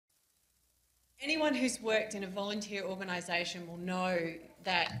anyone who's worked in a volunteer organisation will know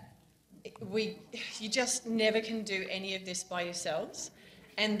that you just never can do any of this by yourselves.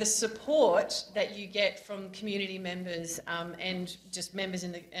 And the support that you get from community members and just members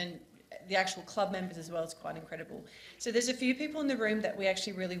and the actual club members as well is quite incredible. So there's a few people in the room that we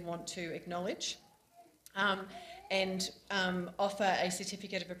actually really want to acknowledge and offer a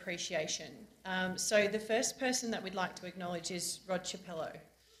certificate of appreciation. So the first person that we'd like to acknowledge is Rod Chippello.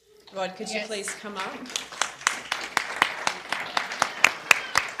 Rod, could you please come up?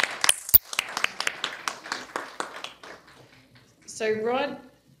 So Rod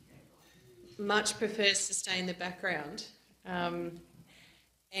much prefers to stay in the background, and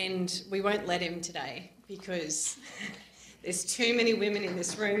we won't let him today because there's too many women in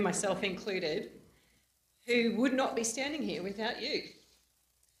this room, myself included, who would not be standing here without you.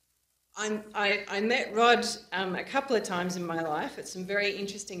 I met Rod a couple of times in my life at some very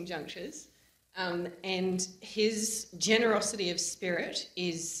interesting junctures, and his generosity of spirit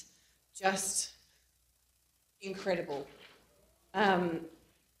is just incredible.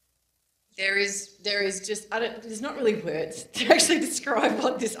 There's not really words to actually describe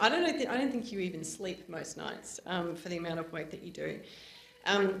what this. I don't think you even sleep most nights for the amount of work that you do.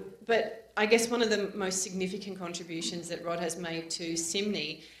 But I guess one of the most significant contributions that Rod has made to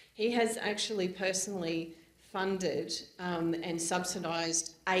SIMNI, he has actually personally funded and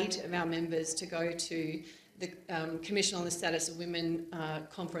subsidised 8 of our members to go to the Commission on the Status of Women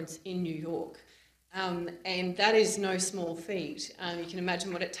conference in New York. And that is no small feat. You can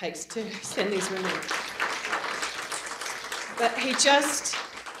imagine what it takes to send these women. But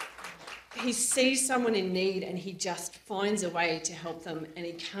he sees someone in need and he just finds a way to help them, and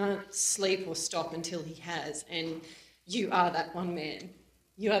he can't sleep or stop until he has. And you are that one man.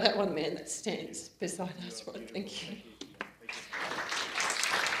 You are that one man that stands beside us, Rod. Thank you.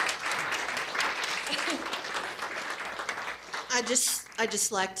 I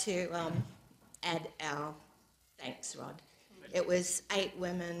just like to add our thanks, Rod. It was 8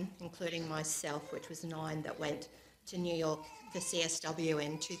 women, including myself, which was 9, that went to New York for CSW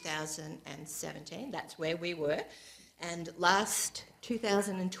in 2017. That's where we were. And last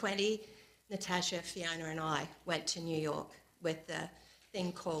 2020, Natasha, Fiona and I went to New York with the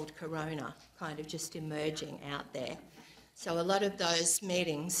thing called Corona, kind of just emerging out there. So a lot of those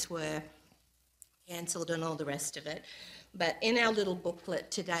meetings were cancelled and all the rest of it. But in our little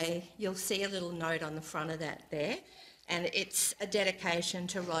booklet today, you'll see a little note on the front of that there, and it's a dedication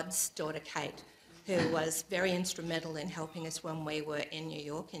to Rod's daughter Kate, who was very instrumental in helping us when we were in New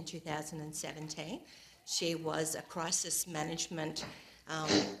York in 2017. She was a crisis management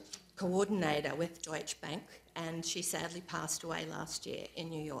coordinator with Deutsche Bank, and she sadly passed away last year in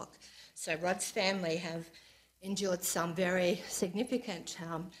New York. So Rod's family have endured some very significant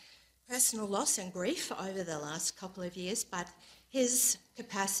personal loss and grief over the last couple of years, but his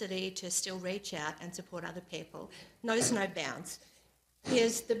capacity to still reach out and support other people knows no bounds. He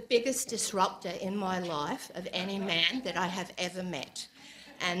is the biggest disruptor in my life of any man that I have ever met.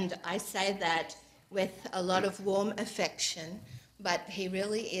 And I say that with a lot of warm affection, but he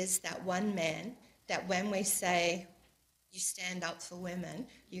really is that one man that when we say, you stand up for women,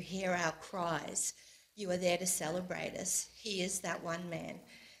 you hear our cries, you are there to celebrate us. He is that one man.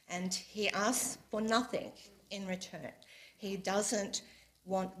 And he asks for nothing in return. He doesn't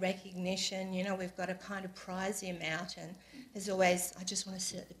want recognition. You know, we've got to kind of prize him out, and there's always, I just want to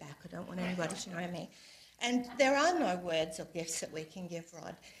sit at the back, I don't want anybody to know me. And there are no words or gifts that we can give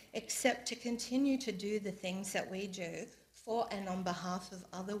Rod, except to continue to do the things that we do for and on behalf of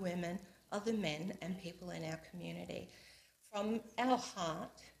other women, other men, and people in our community. From our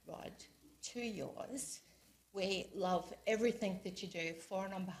heart, Rod, to yours, we love everything that you do for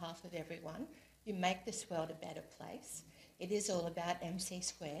and on behalf of everyone. You make this world a better place. It is all about MC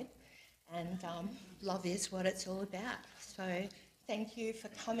squared, and love is what it's all about. So thank you for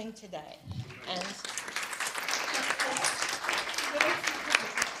coming today. And